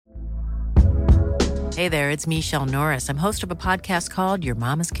Hey there, it's Michelle Norris. I'm host of a podcast called Your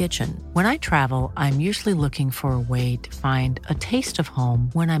Mama's Kitchen. When I travel, I'm usually looking for a way to find a taste of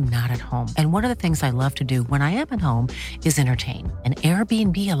home when I'm not at home. And one of the things I love to do when I am at home is entertain. And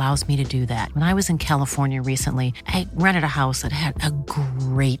Airbnb allows me to do that. When I was in California recently, I rented a house that had a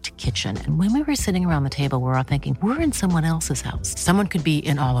great kitchen. And when we were sitting around the table, we were all thinking, we're in someone else's house. Someone could be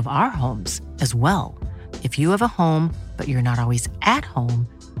in all of our homes as well. If you have a home, but you're not always at home,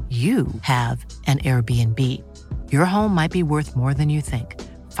 you have an Airbnb. Your home might be worth more than you think.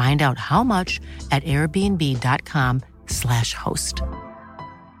 Find out how much at airbnb.com/host.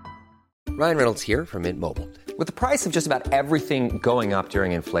 Ryan Reynolds here from Mint Mobile. With the price of just about everything going up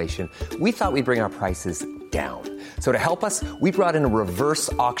during inflation, we thought we'd bring our prices down. So to help us, we brought in a reverse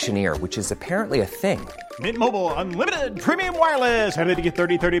auctioneer, which is apparently a thing. Mint Mobile Unlimited Premium Wireless. How to get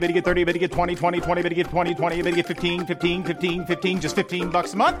 30, 30, bit to get 30, bit to get 20, 20, 20, bit to get 20, 20, bit to get 15, 15, 15, 15, just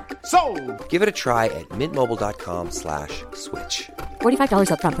 $15 a month? Sold! Give it a try at mintmobile.com/switch.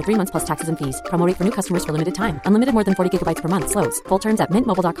 $45 up front for 3 months plus taxes and fees. Promo rate for new customers for limited time. Unlimited more than 40 gigabytes per month. Slows full terms at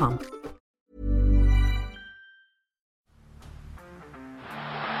mintmobile.com.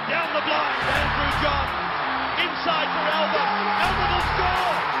 Down the blind, Andrew John. Inside for Albert. Albert will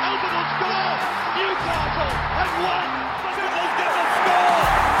score. Albert will score. Newcastle have won. Fiddler's going to score.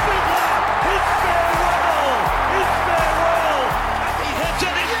 Fiddler, his farewell. His farewell. And he hits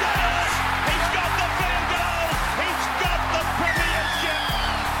it. He's got it. He's got the field goal. He's got the premiership.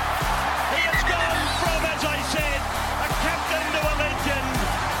 He has gone from, as I said, a captain to a legend.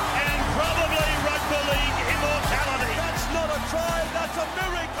 And probably rugby league immortality. That's not a try. That's a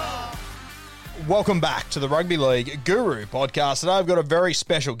miracle. Welcome back to the Rugby League Guru podcast. Today I've got a very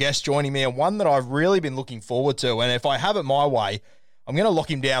special guest joining me, and one that I've really been looking forward to. And if I have it my way, I'm going to lock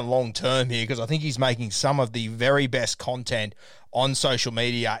him down long term here, because I think he's making some of the very best content on social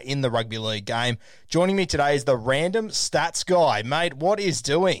media in the rugby league game. Joining me today is the Random Stats Guy. Mate, what is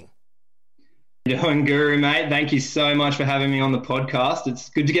doing? Doing, Guru, mate. Thank you so much for having me on the podcast. It's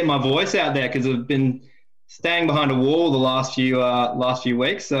good to get my voice out there, because I've been staying behind a wall the last few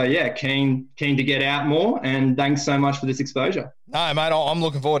weeks. So yeah, keen to get out more, and thanks so much for this exposure. No, mate, I'm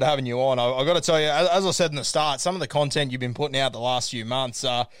looking forward to having you on. I've got to tell you, as I said in the start, some of the content you've been putting out the last few months,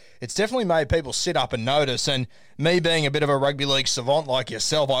 it's definitely made people sit up and notice. And me being a bit of a rugby league savant like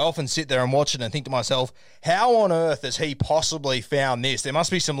yourself, I often sit there and watch it and think to myself, how on earth has he possibly found this? There must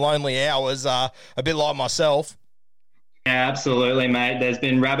be some lonely hours, a bit like myself. Yeah, absolutely, mate. There's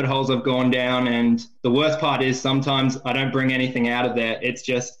been rabbit holes I've gone down, and the worst part is sometimes I don't bring anything out of there. It's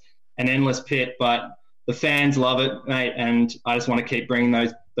just an endless pit, but the fans love it, mate, and I just want to keep bringing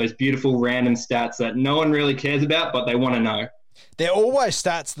those beautiful random stats that no one really cares about, but they want to know. They're always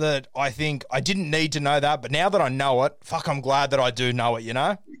stats that I think I didn't need to know that, but now that I know it, fuck, I'm glad that I do know it, you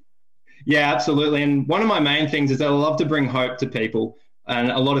know? Yeah, absolutely. And one of my main things is that I love to bring hope to people,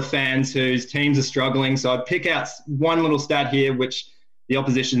 and a lot of fans whose teams are struggling. So I'd pick out one little stat here, which the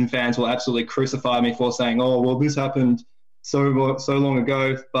opposition fans will absolutely crucify me for, saying, oh, well, this happened so long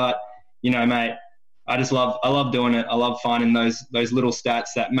ago. But, you know, mate, I love doing it. I love finding those little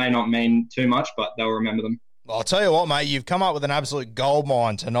stats that may not mean too much, but they'll remember them. Well, I'll tell you what, mate, you've come up with an absolute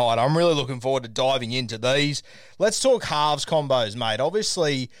goldmine tonight. I'm really looking forward to diving into these. Let's talk halves combos, mate.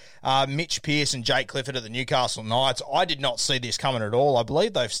 Obviously, Mitch Pearce and Jake Clifford at the Newcastle Knights, I did not see this coming at all. I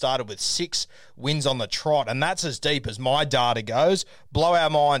believe they've started with 6 wins on the trot, and that's as deep as my data goes. Blow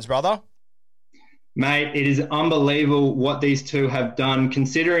our minds, brother. Mate, it is unbelievable what these two have done,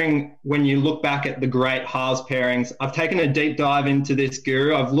 considering when you look back at the great halves pairings. I've taken a deep dive into this,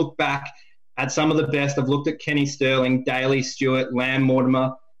 Guru. I've looked back at some of the best. I've looked at Kenny Sterling, Daly Stewart, Lamb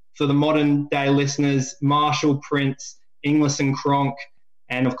Mortimer. For the modern day listeners, Marshall Prince, Inglis and Cronk,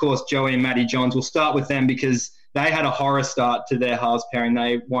 and of course Joey and Matty Johns. We'll start with them because they had a horror start to their halves pairing.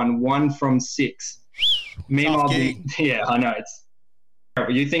 They won 1 from 6. Meanwhile, yeah, I know, it's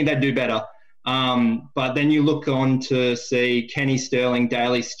terrible. You think they'd do better. But then you look on to see Kenny Sterling,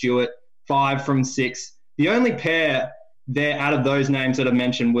 Daly Stewart, 5 from 6. The only pair there out of those names that I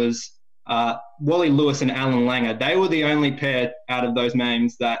mentioned was Wally Lewis and Alan Langer. They were the only pair out of those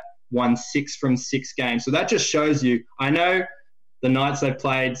names that won 6 from 6 games. So that just shows you, I know the Knights, they've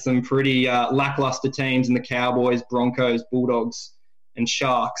played some pretty lackluster teams in the Cowboys, Broncos, Bulldogs and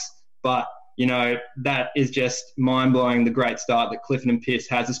Sharks. But, you know, that is just mind-blowing, the great start that Clifford and Pearce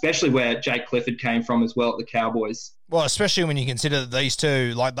has, especially where Jake Clifford came from as well at the Cowboys. Well, especially when you consider that these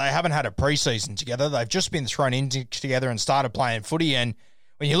two, like, they haven't had a preseason together. They've just been thrown in together and started playing footy. And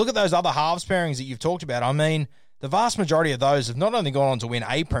when you look at those other halves pairings that you've talked about, I mean, the vast majority of those have not only gone on to win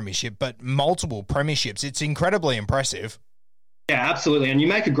a premiership, but multiple premierships. It's incredibly impressive. Yeah, absolutely. And you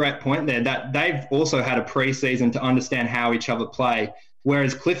make a great point there that they've also had a pre-season to understand how each other play,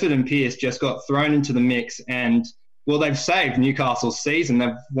 whereas Clifford and Pearce just got thrown into the mix and, well, they've saved Newcastle's season.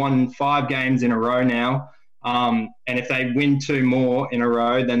 They've won 5 games in a row now. And if they win 2 more in a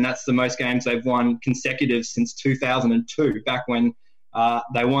row, then that's the most games they've won consecutive since 2002, back when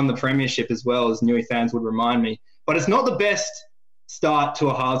they won the premiership as well, as Newey fans would remind me. But it's not the best start to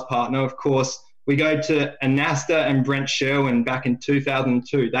a halves partner. Of course, we go to Anasta and Brent Sherwin back in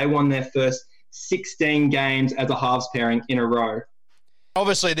 2002. They won their first 16 games as a halves pairing in a row.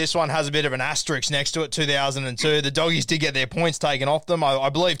 Obviously, this one has a bit of an asterisk next to it, 2002. The Doggies did get their points taken off them. I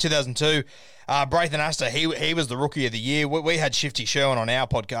believe 2002, Braithen Astor, he was the Rookie of the Year. We had Shifty Sherwin on our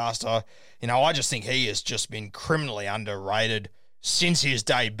podcast. I just think he has just been criminally underrated since his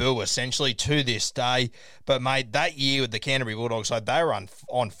debut, essentially, to this day. But, mate, that year with the Canterbury Bulldogs, so they were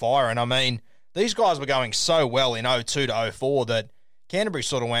on fire. And, I mean, these guys were going so well in 02 to 04 that Canterbury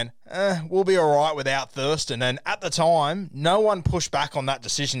sort of went, we'll be all right without Thurston. And at the time, no one pushed back on that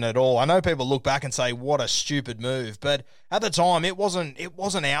decision at all. I know people look back and say, what a stupid move. But at the time, it wasn't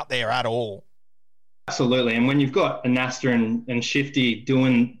out there at all. Absolutely. And when you've got Anasta and Shifty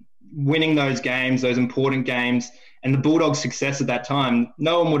winning those games, those important games, and the Bulldogs' success at that time,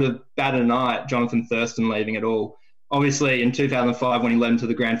 no one would have batted an eye at Jonathan Thurston leaving at all. Obviously, in 2005, when he led them to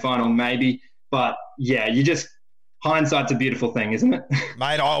the grand final, maybe. But, yeah, hindsight's a beautiful thing, isn't it?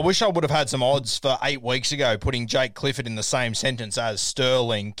 Mate, I wish I would have had some odds for 8 weeks ago, putting Jake Clifford in the same sentence as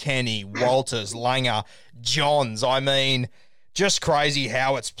Sterling, Kenny, Walters, Langer, Johns. I mean, just crazy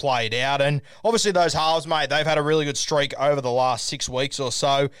how it's played out. And obviously those halves, mate, they've had a really good streak over the last 6 weeks or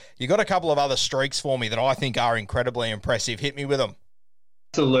so. You got a couple of other streaks for me that I think are incredibly impressive. Hit me with them.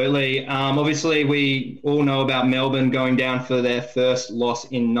 Absolutely. Obviously, we all know about Melbourne going down for their first loss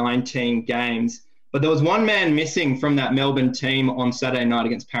in 19 games. But there was one man missing from that Melbourne team on Saturday night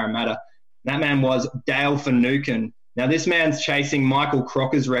against Parramatta. That man was Dale Finucane. Now, this man's chasing Michael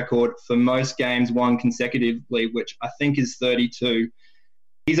Crocker's record for most games won consecutively, which I think is 32.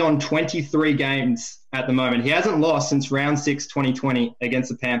 He's on 23 games at the moment. He hasn't lost since round 6, 2020 against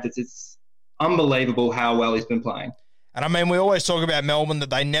the Panthers. It's unbelievable how well he's been playing. And, I mean, we always talk about Melbourne, that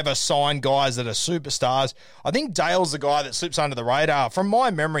they never sign guys that are superstars. I think Dale's the guy that slips under the radar. From my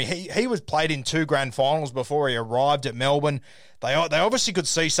memory, he was played in 2 grand finals before he arrived at Melbourne. They obviously could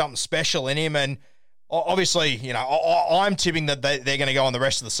see something special in him. And obviously, I'm tipping that they're going to go on the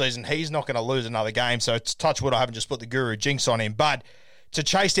rest of the season. He's not going to lose another game. So, touch wood, I haven't just put the guru jinx on him. But to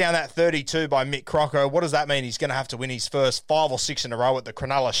chase down that 32 by Mick Crocker, what does that mean? He's going to have to win his first 5 or 6 in a row at the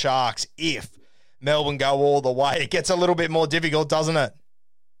Cronulla Sharks if Melbourne go all the way. It gets a little bit more difficult, doesn't it?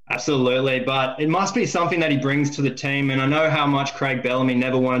 Absolutely, but it must be something that he brings to the team. And I know how much Craig Bellamy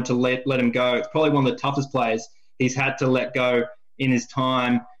never wanted to let him go. It's probably one of the toughest players he's had to let go in his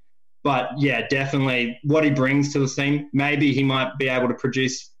time. But, yeah, definitely what he brings to the team, maybe he might be able to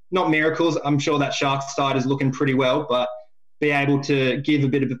produce, not miracles. I'm sure that Sharks side is looking pretty well, but be able to give a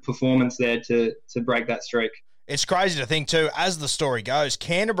bit of a performance there to break that streak. It's crazy to think, too, as the story goes,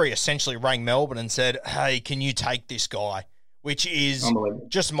 Canterbury essentially rang Melbourne and said, hey, can you take this guy? Which is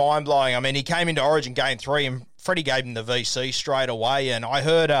just mind-blowing. I mean, he came into Origin Game 3 and Freddie gave him the VC straight away. And I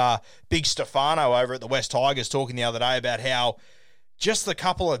heard Big Stefano over at the West Tigers talking the other day about how just the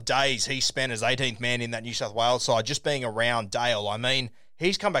couple of days he spent as 18th man in that New South Wales side, just being around Dale. I mean,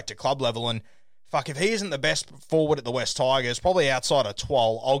 he's come back to club level and fuck, if he isn't the best forward at the West Tigers, probably outside of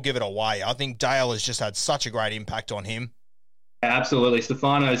Twal, I'll give it away. I think Dale has just had such a great impact on him. Yeah, absolutely.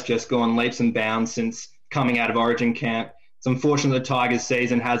 Stefano's just gone leaps and bounds since coming out of Origin camp. It's unfortunate the Tigers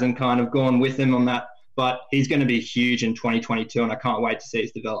season hasn't kind of gone with him on that, but he's going to be huge in 2022, and I can't wait to see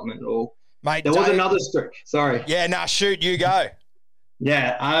his development at all. Mate, there was another streak. Sorry. Yeah, shoot, you go.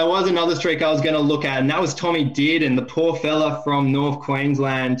 Yeah, there was another streak I was going to look at, and that was Tommy Dearden, the poor fella from North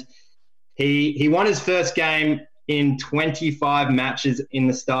Queensland. He won his first game in 25 matches in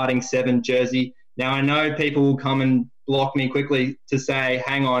the starting 7 jersey. Now, I know people will come and block me quickly to say,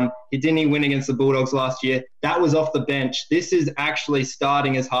 hang on, didn't he win against the Bulldogs last year? That was off the bench. This is actually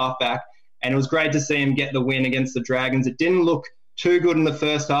starting as halfback, and it was great to see him get the win against the Dragons. It didn't look too good in the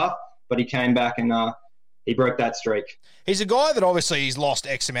first half, but he came back and he broke that streak. He's a guy that obviously he's lost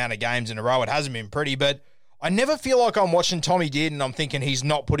X amount of games in a row. It hasn't been pretty, but I never feel like I'm watching Tommy Dearden and I'm thinking he's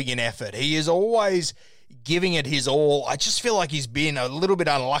not putting in effort. He is always giving it his all. I just feel like he's been a little bit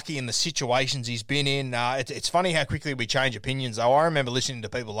unlucky in the situations he's been in. It's funny how quickly we change opinions, though. I remember listening to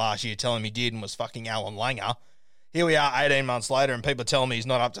people last year telling me Dearden was fucking Alan Langer. Here we are 18 months later and people telling me he's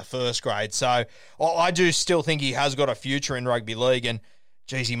not up to first grade. So I do still think he has got a future in rugby league, and,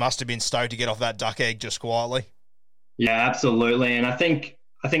 geez, he must have been stoked to get off that duck egg just quietly. Yeah, absolutely. And I think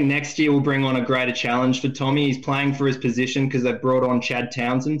next year we'll bring on a greater challenge for Tommy. He's playing for his position because they've brought on Chad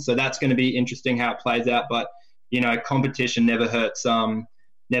Townsend. So that's going to be interesting how it plays out. But, competition never hurts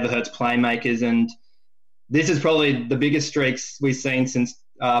playmakers. And this is probably the biggest streaks we've seen since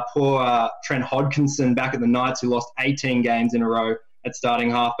poor Trent Hodkinson back at the Knights, who lost 18 games in a row at starting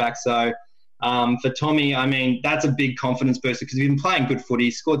halfback. So for Tommy, I mean, that's a big confidence booster because he's been playing good footy.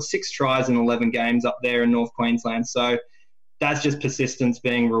 He scored 6 tries in 11 games up there in North Queensland. So that's just persistence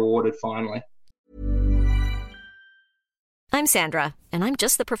being rewarded finally. I'm Sandra, and I'm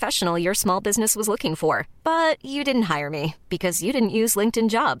just the professional your small business was looking for. But you didn't hire me because you didn't use LinkedIn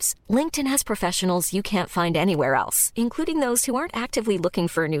Jobs. LinkedIn has professionals you can't find anywhere else, including those who aren't actively looking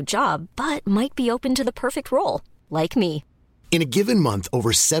for a new job, but might be open to the perfect role, like me. In a given month,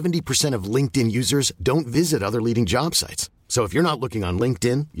 over 70% of LinkedIn users don't visit other leading job sites. So if you're not looking on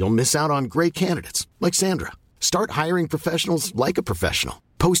LinkedIn, you'll miss out on great candidates like Sandra. Start hiring professionals like a professional.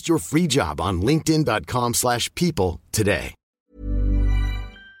 Post your free job on linkedin.com/people today.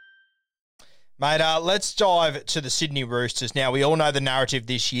 Mate, let's dive to the Sydney Roosters. Now, we all know the narrative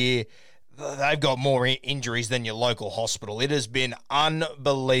this year. They've got more injuries than your local hospital. It has been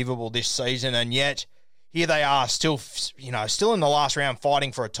unbelievable this season, and yet here they are still in the last round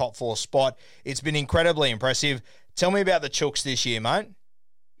fighting for a top 4 spot. It's been incredibly impressive. Tell me about the Chooks this year, mate.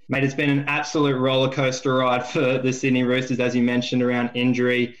 Mate, it's been an absolute roller coaster ride for the Sydney Roosters, as you mentioned, around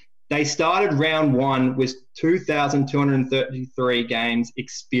injury. They started round 1 with 2,233 games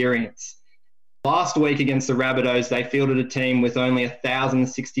experience. Last week against the Rabbitohs, they fielded a team with only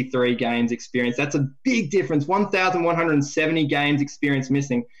 1,063 games experience. That's a big difference. 1,170 games experience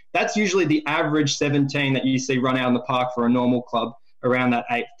missing. That's usually the average 17 that you see run out in the park for a normal club around that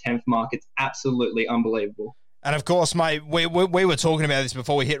 8th, 10th mark. It's absolutely unbelievable. And, of course, mate, we were talking about this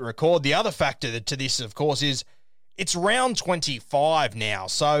before we hit record. The other factor to this, of course, is it's round 25 now.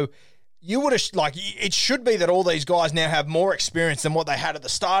 So you would have, it should be that all these guys now have more experience than what they had at the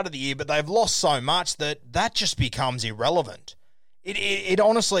start of the year, but they've lost so much that just becomes irrelevant. It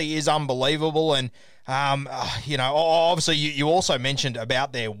honestly is unbelievable. And, obviously you also mentioned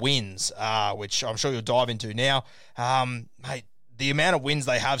about their wins, which I'm sure you'll dive into now. Mate, the amount of wins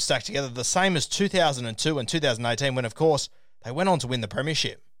they have stacked together, the same as 2002 and 2018, when, of course, they went on to win the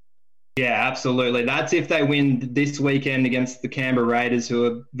premiership. Yeah, absolutely. That's if they win this weekend against the Canberra Raiders, who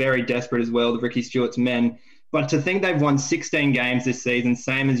are very desperate as well, the Ricky Stewart's men. But to think they've won 16 games this season,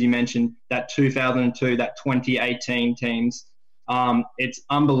 same as you mentioned, that 2002, that 2018 teams, it's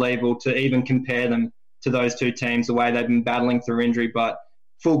unbelievable to even compare them to those two teams, the way they've been battling through injury. But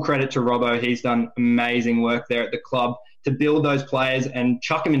full credit to Robbo. He's done amazing work there at the club to build those players and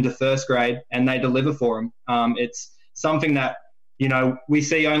chuck them into first grade, and they deliver for him. It's something that, we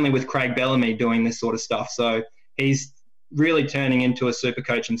see only with Craig Bellamy doing this sort of stuff. So he's really turning into a super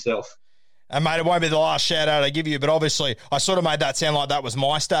coach himself. And, mate, it won't be the last shout-out I give you, but obviously I sort of made that sound like that was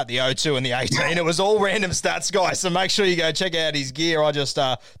my stat, the 02 and the 18. It was all random stats, guys, so make sure you go check out his gear. I just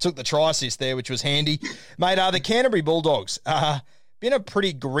took the try assist there, which was handy. Mate, the Canterbury Bulldogs, been a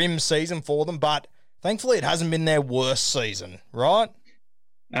pretty grim season for them, but thankfully it hasn't been their worst season, right?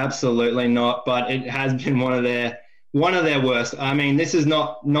 Absolutely not, but it has been one of their worst. I mean, this is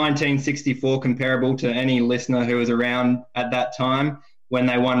not 1964 comparable to any listener who was around at that time when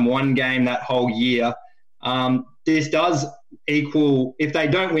they won one game that whole year. This does equal, if they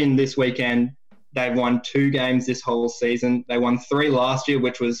don't win this weekend, they've won 2 games this whole season. They won 3 last year,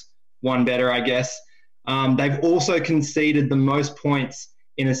 which was one better, I guess. They've also conceded the most points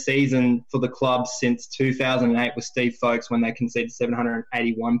in a season for the club since 2008 with Steve Folkes, when they conceded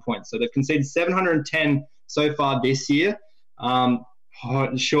 781 points. So they've conceded 710 so far this year.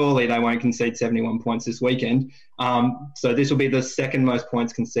 Surely they won't concede 71 points this weekend. So this will be the second most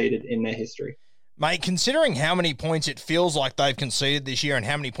points conceded in their history. Mate, considering how many points it feels like they've conceded this year and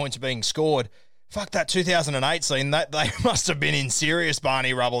how many points are being scored, fuck that 2008 scene, that they must have been in serious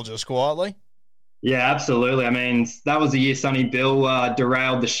Barney rubble just quietly. Yeah, absolutely. I mean, that was the year Sonny Bill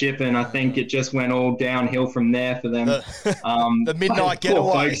derailed the ship, and I think it just went all downhill from there for them. The midnight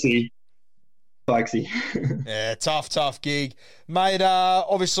getaway. Folkesy. Yeah, tough gig. Mate,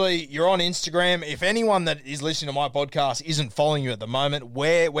 obviously, you're on Instagram. If anyone that is listening to my podcast isn't following you at the moment,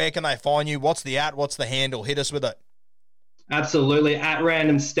 where can they find you? What's the What's the handle? Hit us with it. Absolutely. At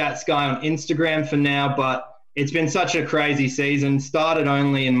Random Stats Guy on Instagram for now, but it's been such a crazy season. Started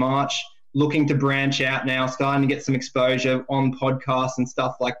only in March, looking to branch out now, starting to get some exposure on podcasts and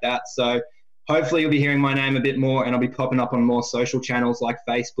stuff like that. So hopefully you'll be hearing my name a bit more, and I'll be popping up on more social channels like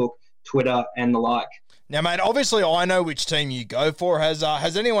Facebook, Twitter, and the like. Now, mate, obviously I know which team you go for. Has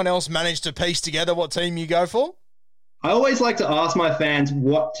anyone else managed to piece together what team you go for? I always like to ask my fans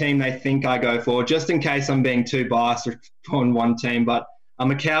what team they think I go for, just in case I'm being too biased on one team. But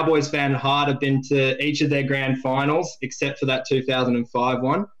I'm a Cowboys fan at heart. I've been to each of their grand finals, except for that 2005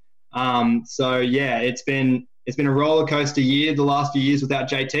 one. So yeah, it's been a roller coaster year the last few years without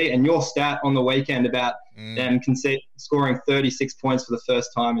JT. And your stat on the weekend about them scoring 36 points for the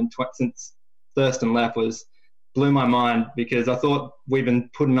first time since Thurston left blew my mind, because I thought we've been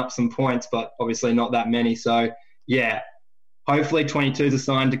putting up some points, but obviously not that many. So yeah, hopefully 22 is a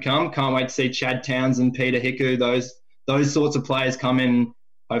sign to come. Can't wait to see Chad Townsend, Peter Hiku, those sorts of players come in,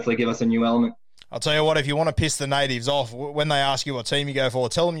 hopefully give us a new element. I'll tell you what, if you want to piss the natives off, when they ask you what team you go for,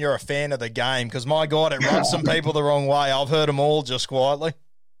 tell them you're a fan of the game, because, my God, it rubs some people the wrong way. I've heard them all just quietly.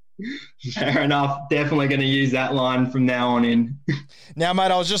 Fair enough. Definitely going to use that line from now on in. Now,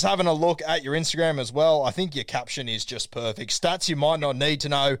 mate, I was just having a look at your Instagram as well. I think your caption is just perfect. Stats you might not need to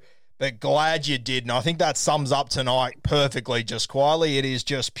know, but glad you did. And I think that sums up tonight perfectly, just quietly. It is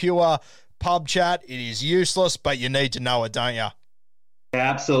just pure pub chat. It is useless, but you need to know it, don't you? Yeah,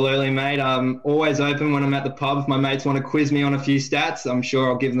 absolutely, mate. I'm always open when I'm at the pub. If my mates want to quiz me on a few stats, I'm sure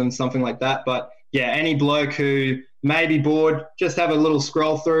I'll give them something like that. But yeah, any bloke who may be bored, just have a little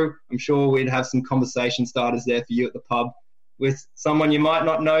scroll through. I'm sure we'd have some conversation starters there for you at the pub with someone you might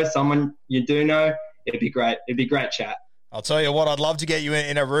not know, someone you do know. It'd be great. It'd be great chat. I'll tell you what, I'd love to get you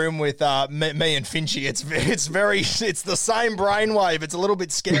in a room with me and Finchy. It's the same brainwave. It's a little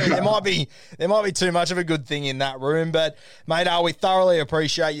bit scary. There might be too much of a good thing in that room, but mate, we thoroughly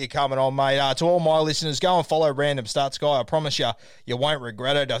appreciate you coming on, mate. To all my listeners, go and follow Random Stats Guy. I promise you won't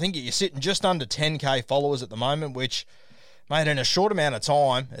regret it. I think you're sitting just under 10K followers at the moment, which, mate, in a short amount of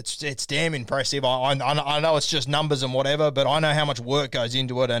time, it's damn impressive. I know it's just numbers and whatever, but I know how much work goes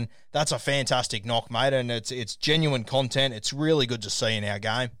into it, and that's a fantastic knock, mate, and it's genuine content. It's really good to see in our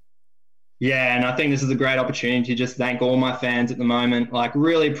game. Yeah, and I think this is a great opportunity to just thank all my fans at the moment. Like,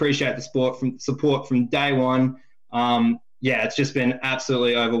 really appreciate the support from day one. Yeah, it's just been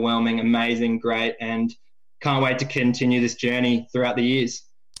absolutely overwhelming, amazing, great, and can't wait to continue this journey throughout the years.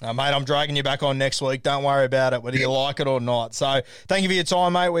 Mate, I'm dragging you back on next week. Don't worry about it, whether you like it or not. So thank you for your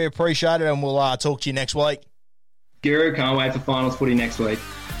time, mate. We appreciate it, and we'll talk to you next week. Guru, can't wait for finals footy next week.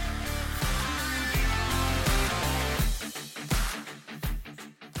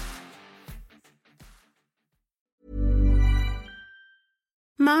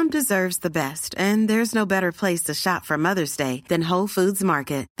 Mom deserves the best, and there's no better place to shop for Mother's Day than Whole Foods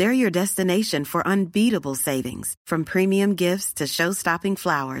Market. They're your destination for unbeatable savings, from premium gifts to show-stopping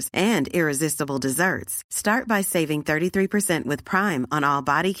flowers and irresistible desserts. Start by saving 33% with Prime on all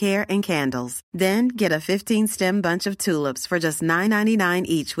body care and candles. Then get a 15-stem bunch of tulips for just $9.99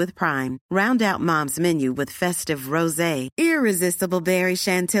 each with Prime. Round out Mom's menu with festive rosé, irresistible berry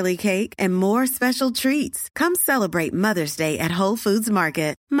chantilly cake, and more special treats. Come celebrate Mother's Day at Whole Foods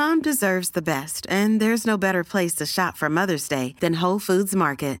Market. Mom deserves the best, and there's no better place to shop for Mother's Day than Whole Foods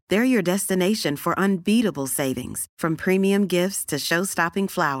Market. They're your destination for unbeatable savings, from premium gifts to show-stopping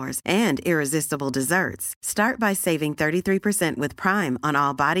flowers and irresistible desserts. Start by saving 33% with Prime on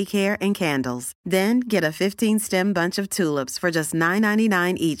all body care and candles. Then get a 15-stem bunch of tulips for just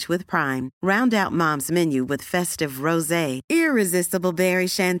 $9.99 each with Prime. Round out Mom's menu with festive rosé, irresistible berry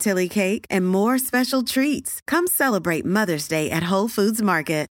chantilly cake, and more special treats. Come celebrate Mother's Day at Whole Foods Market.